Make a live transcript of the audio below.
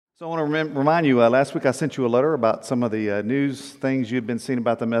So I want to remind you, last week I sent you a letter about some of the news things you've been seeing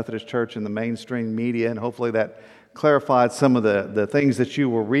about the Methodist Church in the mainstream media, and hopefully that clarified some of the things that you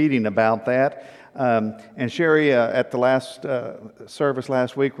were reading about that. And Sherry, at the last service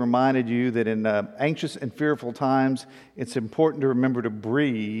last week, reminded you that in anxious and fearful times, it's important to remember to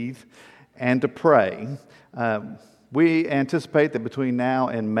breathe and to pray. We anticipate that between now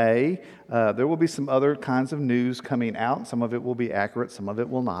and May, there will be some other kinds of news coming out. Some of it will be accurate, some of it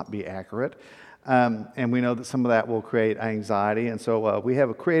will not be accurate. And we know that some of that will create anxiety. And so we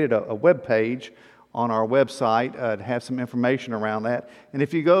have created a web page on our website to have some information around that. And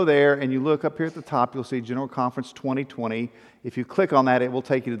if you go there and you look up here at the top, you'll see General Conference 2020. If you click on that, it will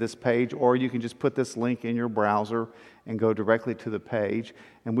take you to this page, or you can just put this link in your browser and go directly to the page.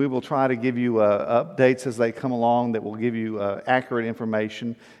 And we will try to give you updates as they come along that will give you accurate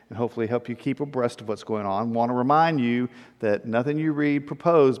information and hopefully help you keep abreast of what's going on. I want to remind you that nothing you read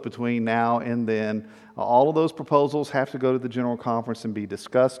proposed between now and then, all of those proposals have to go to the General Conference and be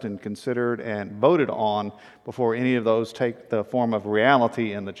discussed and considered and voted on before any of those take the form of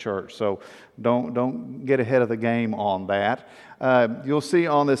reality in the church. So don't get ahead of the game on that. You'll see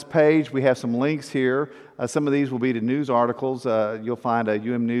on this page we have some links here. Some of these will be to news articles. You'll find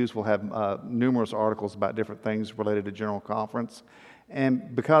News will have numerous articles about different things related to General Conference.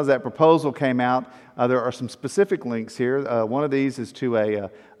 And because that proposal came out, there are some specific links here. One of these is to a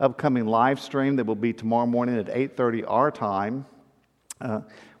upcoming live stream that will be tomorrow morning at 8:30 our time,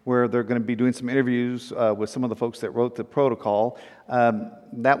 where they're going to be doing some interviews with some of the folks that wrote the protocol.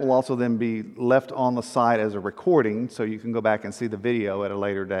 That will also then be left on the site as a recording, so you can go back and see the video at a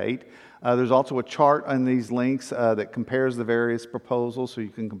later date. There's also a chart on these links that compares the various proposals, so you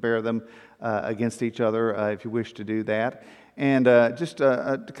can compare them against each other if you wish to do that. And just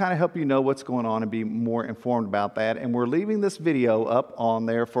to kind of help you know what's going on and be more informed about that. And we're leaving this video up on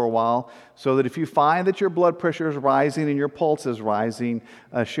there for a while so that if you find that your blood pressure is rising and your pulse is rising,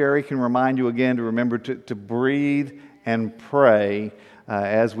 Sherry can remind you again to remember to breathe and pray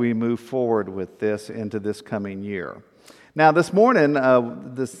as we move forward with this into this coming year. Now, this morning,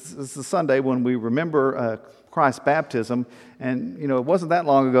 this is the Sunday when we remember Christ's baptism, and it wasn't that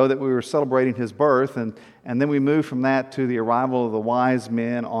long ago that we were celebrating his birth, and then we moved from that to the arrival of the wise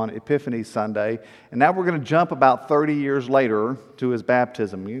men on Epiphany Sunday, and now we're going to jump about 30 years later to his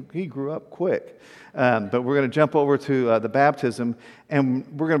baptism. He grew up quick, but we're going to jump over to the baptism, and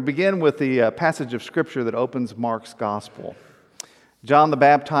we're going to begin with the passage of Scripture that opens Mark's Gospel. John the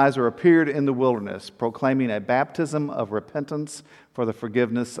Baptizer appeared in the wilderness, proclaiming a baptism of repentance for the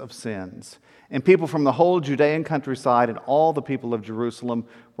forgiveness of sins. And people from the whole Judean countryside and all the people of Jerusalem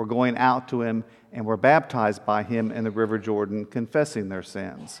were going out to him and were baptized by him in the river Jordan, confessing their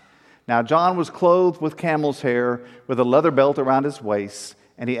sins. Now John was clothed with camel's hair, with a leather belt around his waist,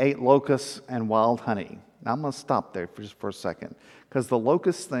 and he ate locusts and wild honey. Now I'm going to stop there for a second, because the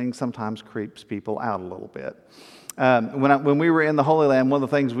locust thing sometimes creeps people out a little bit. When we were in the Holy Land, one of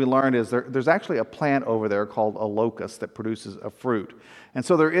the things we learned is there's actually a plant over there called a locust that produces a fruit. And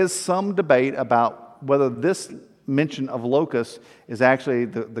so there is some debate about whether this mention of locusts is actually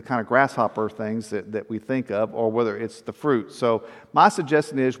the kind of grasshopper things that we think of, or whether it's the fruit. So my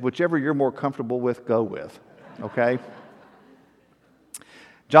suggestion is whichever you're more comfortable with, go with. Okay?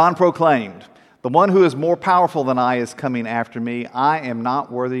 John proclaimed, "The one who is more powerful than I is coming after me. I am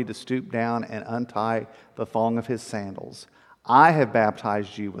not worthy to stoop down and untie the thong of his sandals. I have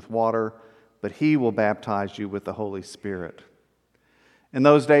baptized you with water, but he will baptize you with the Holy Spirit." In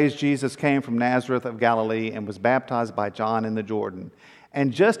those days, Jesus came from Nazareth of Galilee and was baptized by John in the Jordan.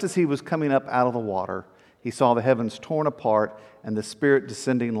 And just as he was coming up out of the water, he saw the heavens torn apart and the Spirit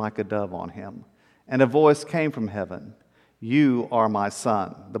descending like a dove on him. And a voice came from heaven, "You are my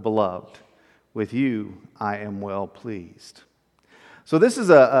Son, the beloved. With you I am well pleased." So this is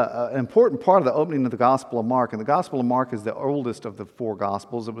an important part of the opening of the Gospel of Mark. And the Gospel of Mark is the oldest of the four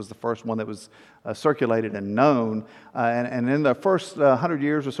Gospels. It was the first one that was circulated and known. And in the first 100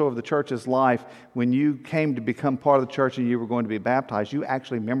 years or so of the church's life, when you came to become part of the church and you were going to be baptized, you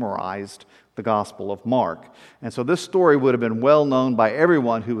actually memorized the Gospel of Mark. And so this story would have been well known by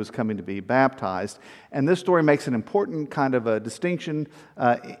everyone who was coming to be baptized. And this story makes an important kind of a distinction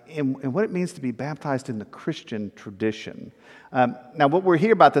in what it means to be baptized in the Christian tradition. Now, what we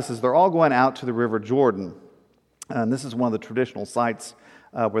hear about this is they're all going out to the River Jordan. And this is one of the traditional sites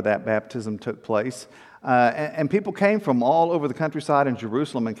where that baptism took place. And people came from all over the countryside in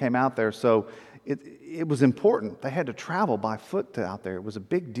Jerusalem and came out there. So it was important. They had to travel by foot out there. It was a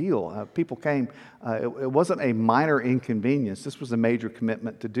big deal. People came. It wasn't a minor inconvenience. This was a major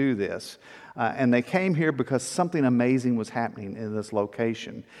commitment to do this. And they came here because something amazing was happening in this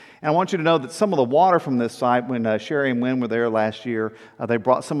location. And I want you to know that some of the water from this site, when Sherry and Wynn were there last year, they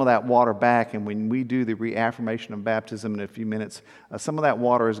brought some of that water back. And when we do the reaffirmation of baptism in a few minutes, some of that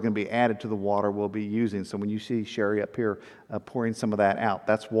water is going to be added to the water we'll be using. So when you see Sherry up here pouring some of that out,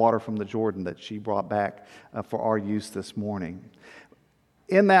 that's water from the Jordan that she brought back for our use this morning.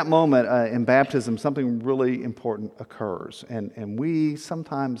 In that moment in baptism, something really important occurs, and we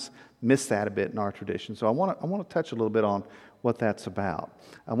sometimes miss that a bit in our tradition. So I want to touch a little bit on what that's about.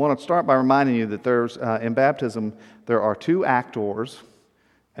 I want to start by reminding you that there's in baptism there are two actors,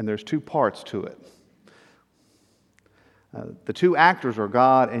 and there's two parts to it. The two actors are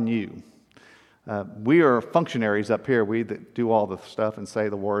God and you. We are functionaries up here. We that do all the stuff and say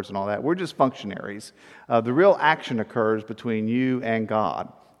the words and all that. We're just functionaries. The real action occurs between you and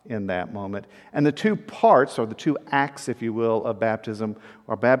God in that moment. And the two parts, or the two acts, if you will, of baptism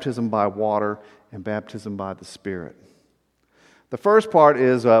are baptism by water and baptism by the Spirit. The first part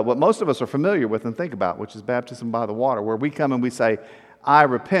is what most of us are familiar with and think about, which is baptism by the water, where we come and we say, I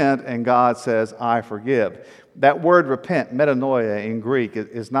repent, and God says, I forgive. That word repent, metanoia in Greek,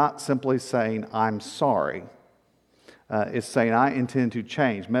 is not simply saying, I'm sorry. It's saying, I intend to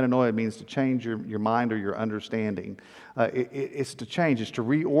change. Metanoia means to change your mind or your understanding. It's to change. It's to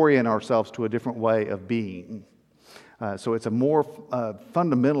reorient ourselves to a different way of being. So it's a more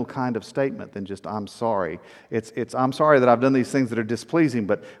fundamental kind of statement than just I'm sorry. It's I'm sorry that I've done these things that are displeasing,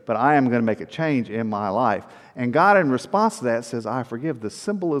 but I am going to make a change in my life. And God, in response to that, says, I forgive. The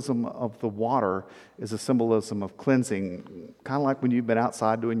symbolism of the water is a symbolism of cleansing, kind of like when you've been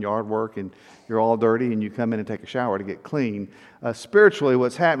outside doing yard work and you're all dirty and you come in and take a shower to get clean. Spiritually,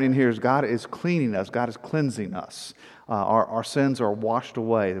 what's happening here is God is cleaning us. God is cleansing us. Our sins are washed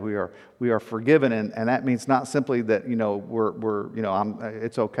away. We are forgiven, and that means not simply that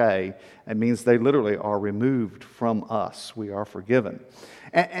it's okay. It means they literally are removed from us. We are forgiven,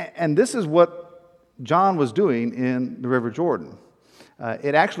 and this is what John was doing in the River Jordan.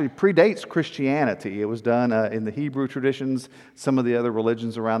 It actually predates Christianity. It was done in the Hebrew traditions. Some of the other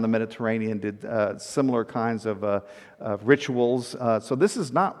religions around the Mediterranean did similar kinds of rituals. So this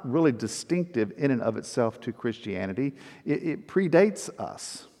is not really distinctive in and of itself to Christianity. It predates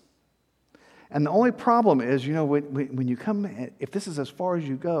us. And the only problem is, when you come, if this is as far as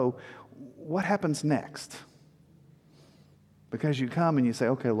you go, what happens next? Because you come and you say,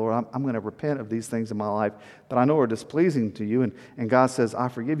 okay, Lord, I'm going to repent of these things in my life that I know are displeasing to you. And God says, I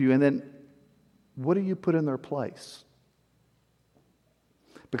forgive you. And then what do you put in their place?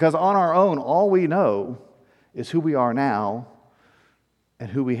 Because on our own, all we know is who we are now and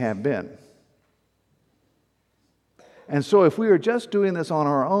who we have been. And so if we are just doing this on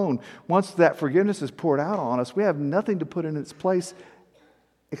our own, once that forgiveness is poured out on us, we have nothing to put in its place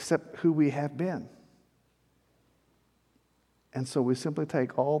except who we have been. And so we simply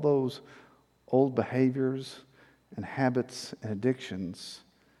take all those old behaviors and habits and addictions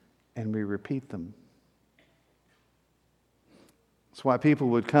and we repeat them. That's why people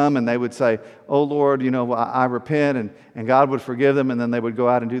would come and they would say, oh Lord, I repent, and God would forgive them, and then they would go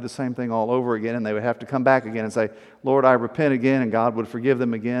out and do the same thing all over again, and they would have to come back again and say, Lord, I repent again, and God would forgive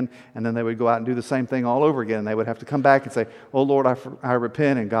them again, and then they would go out and do the same thing all over again, and they would have to come back and say, oh Lord, I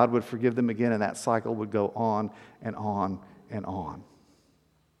repent, and God would forgive them again, and that cycle would go on and on and on.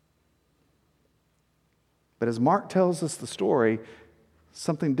 But as Mark tells us the story,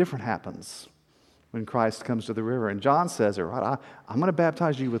 something different happens when Christ comes to the river. And John says it, right? I'm going to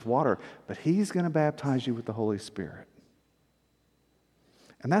baptize you with water, but he's going to baptize you with the Holy Spirit.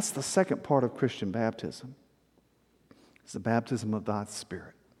 And that's the second part of Christian baptism. It's the baptism of God's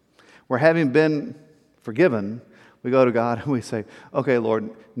Spirit. Where having been forgiven, we go to God and we say, okay,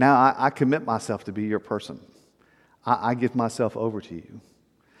 Lord, now I commit myself to be your person. I give myself over to you.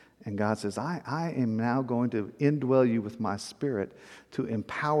 And God says, I am now going to indwell you with my Spirit to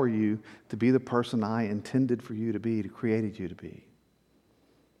empower you to be the person I intended for you to be, to created you to be.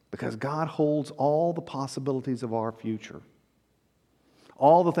 Because God holds all the possibilities of our future.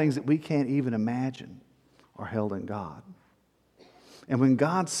 All the things that we can't even imagine are held in God. And when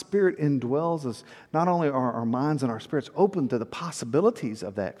God's Spirit indwells us, not only are our minds and our spirits open to the possibilities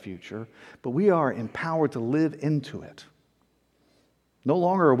of that future, but we are empowered to live into it. No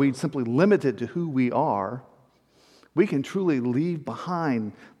longer are we simply limited to who we are. We can truly leave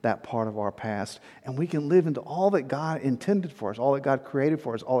behind that part of our past, and we can live into all that God intended for us, all that God created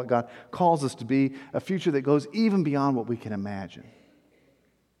for us, all that God calls us to be, a future that goes even beyond what we can imagine.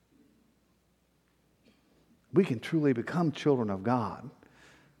 We can truly become children of God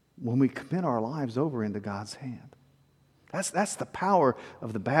when we commit our lives over into God's hand. That's the power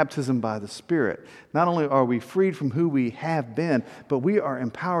of the baptism by the Spirit. Not only are we freed from who we have been, but we are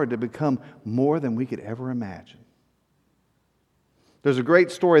empowered to become more than we could ever imagine. There's a great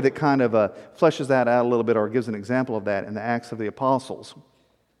story that kind of fleshes that out a little bit, or gives an example of that in the Acts of the Apostles.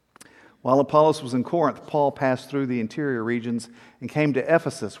 While Apollos was in Corinth, Paul passed through the interior regions and came to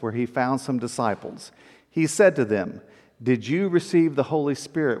Ephesus, where he found some disciples. He said to them, "Did you receive the Holy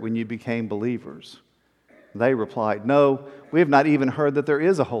Spirit when you became believers?" They replied, "No, we have not even heard that there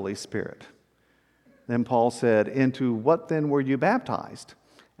is a Holy Spirit." Then Paul said, "Into what then were you baptized?"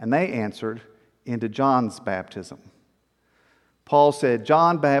 And they answered, "Into John's baptism." Paul said,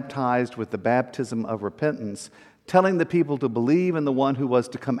 "John baptized with the baptism of repentance, telling the people to believe in the one who was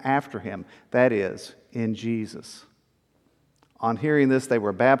to come after him, that is, in Jesus." On hearing this, they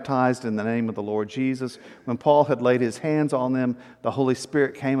were baptized in the name of the Lord Jesus. When Paul had laid his hands on them, the Holy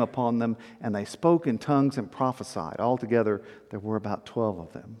Spirit came upon them, and they spoke in tongues and prophesied. Altogether, there were about 12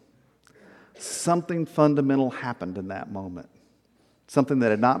 of them. Something fundamental happened in that moment. Something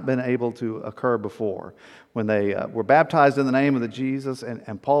that had not been able to occur before. When they were baptized in the name of the Jesus,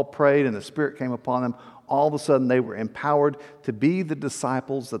 and Paul prayed and the Spirit came upon them, all of a sudden they were empowered to be the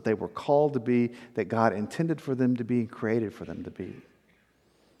disciples that they were called to be, that God intended for them to be and created for them to be.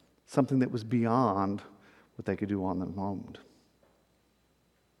 Something that was beyond what they could do on their own.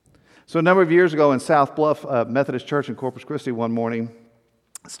 So a number of years ago in South Bluff Methodist Church in Corpus Christi one morning,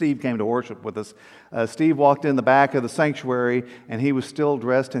 Steve came to worship with us. Steve walked in the back of the sanctuary, and he was still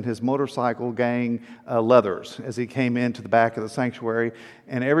dressed in his motorcycle gang leathers as he came into the back of the sanctuary.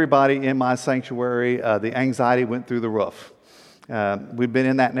 And everybody in my sanctuary, the anxiety went through the roof. We'd been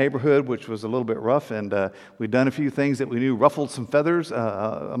in that neighborhood, which was a little bit rough, and we'd done a few things that we knew ruffled some feathers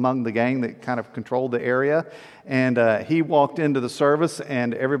among the gang that kind of controlled the area. And he walked into the service,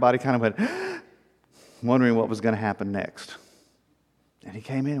 and everybody kind of went, wondering what was going to happen next. And he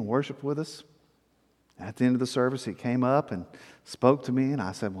came in and worshiped with us. At the end of the service, he came up and spoke to me, and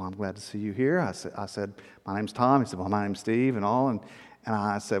I said, "Well, I'm glad to see you here." I said, "My name's Tom." He said, "Well, my name's Steve," and all. And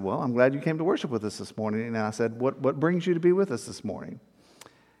I said, "Well, I'm glad you came to worship with us this morning." And I said, What brings you to be with us this morning?"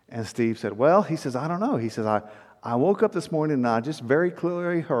 And Steve said, "Well," he says, "I don't know." He says, I woke up this morning and I just very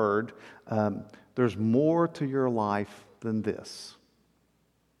clearly heard there's more to your life than this."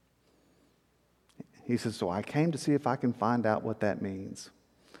 He says, "So I came to see if I can find out what that means."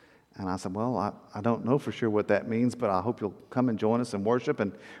 And I said, "Well, I don't know for sure what that means, but I hope you'll come and join us in worship."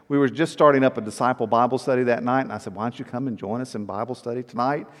 And we were just starting up a disciple Bible study that night. And I said, "Why don't you come and join us in Bible study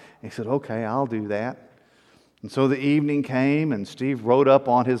tonight?" And he said, "Okay, I'll do that." And so the evening came, and Steve rode up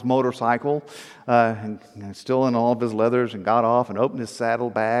on his motorcycle, and still in all of his leathers, and got off and opened his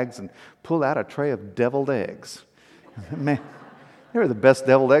saddlebags and pulled out a tray of deviled eggs. Man, they were the best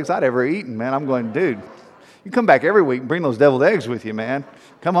deviled eggs I'd ever eaten, man. I'm going, "Dude, you come back every week and bring those deviled eggs with you, man.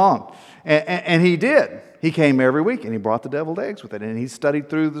 Come on." And he did. He came every week, and he brought the deviled eggs with it. And he studied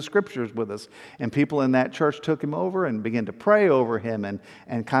through the scriptures with us. And people in that church took him over and began to pray over him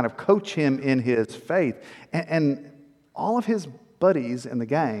and kind of coach him in his faith. And all of his buddies in the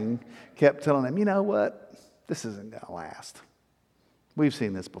gang kept telling him, "You know what? This isn't going to last. We've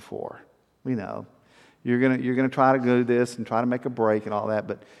seen this before. We know. You're gonna try to do this and try to make a break and all that,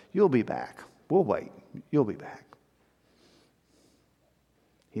 but you'll be back. We'll wait. You'll be back."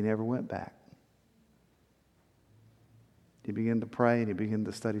 He never went back. He began to pray and he began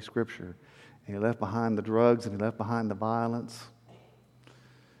to study Scripture. And he left behind the drugs and he left behind the violence.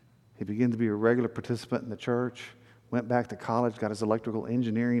 He began to be a regular participant in the church, went back to college, got his electrical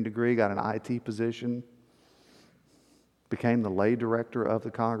engineering degree, got an IT position, became the lay director of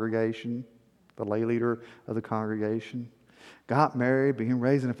the congregation, the lay leader of the congregation, got married, began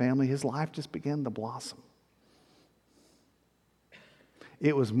raising a family. His life just began to blossom.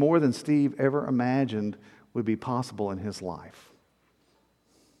 It was more than Steve ever imagined would be possible in his life,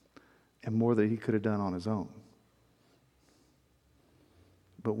 and more than he could have done on his own.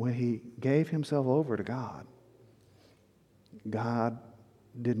 But when he gave himself over to God, God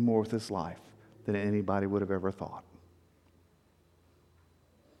did more with his life than anybody would have ever thought.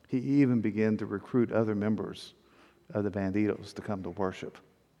 He even began to recruit other members of the Banditos to come to worship.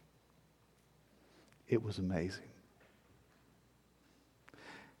 It was amazing.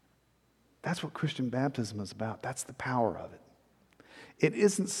 That's what Christian baptism is about. That's the power of it. It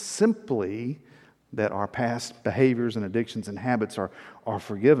isn't simply that our past behaviors and addictions and habits are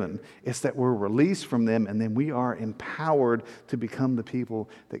forgiven. It's that we're released from them, and then we are empowered to become the people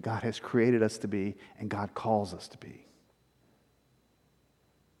that God has created us to be and God calls us to be.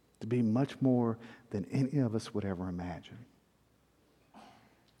 to be much more than any of us would ever imagine.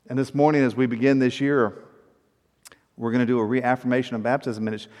 And this morning, as we begin this year, we're going to do a reaffirmation of baptism,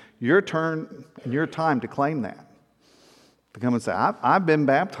 and it's your turn and your time to claim that. To come and say, I've been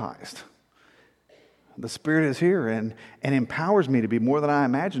baptized. The Spirit is here and empowers me to be more than I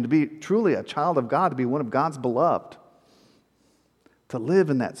imagined, to be truly a child of God, to be one of God's beloved, to live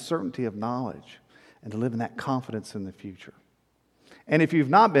in that certainty of knowledge and to live in that confidence in the future. And if you've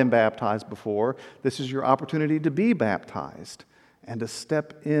not been baptized before, this is your opportunity to be baptized and to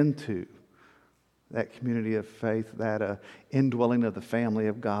step into that community of faith, that indwelling of the family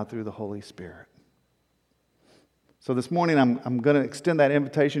of God through the Holy Spirit. So this morning, I'm going to extend that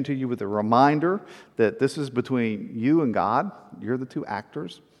invitation to you with a reminder that this is between you and God. You're the two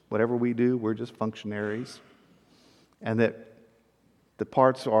actors. Whatever we do, we're just functionaries. And that the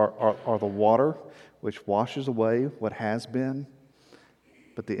parts are the water, which washes away what has been,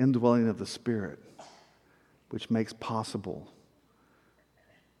 but the indwelling of the Spirit, which makes possible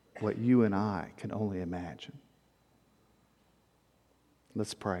what you and I can only imagine.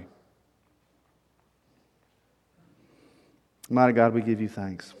 Let's pray. Mighty God, we give you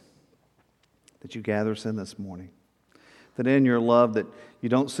thanks that you gather us in this morning, that in your love that you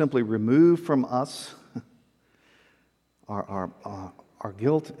don't simply remove from us our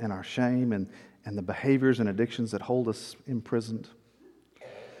guilt and our shame and the behaviors and addictions that hold us imprisoned,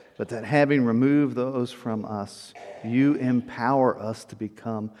 but that having removed those from us, you empower us to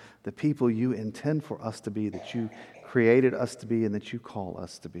become the people you intend for us to be, that you created us to be and that you call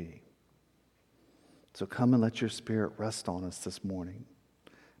us to be. So come and let your Spirit rest on us this morning.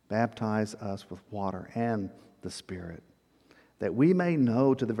 Baptize us with water and the Spirit, that we may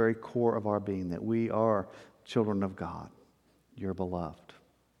know to the very core of our being that we are children of God, your beloved.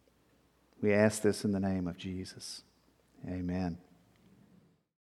 We ask this in the name of Jesus. Amen.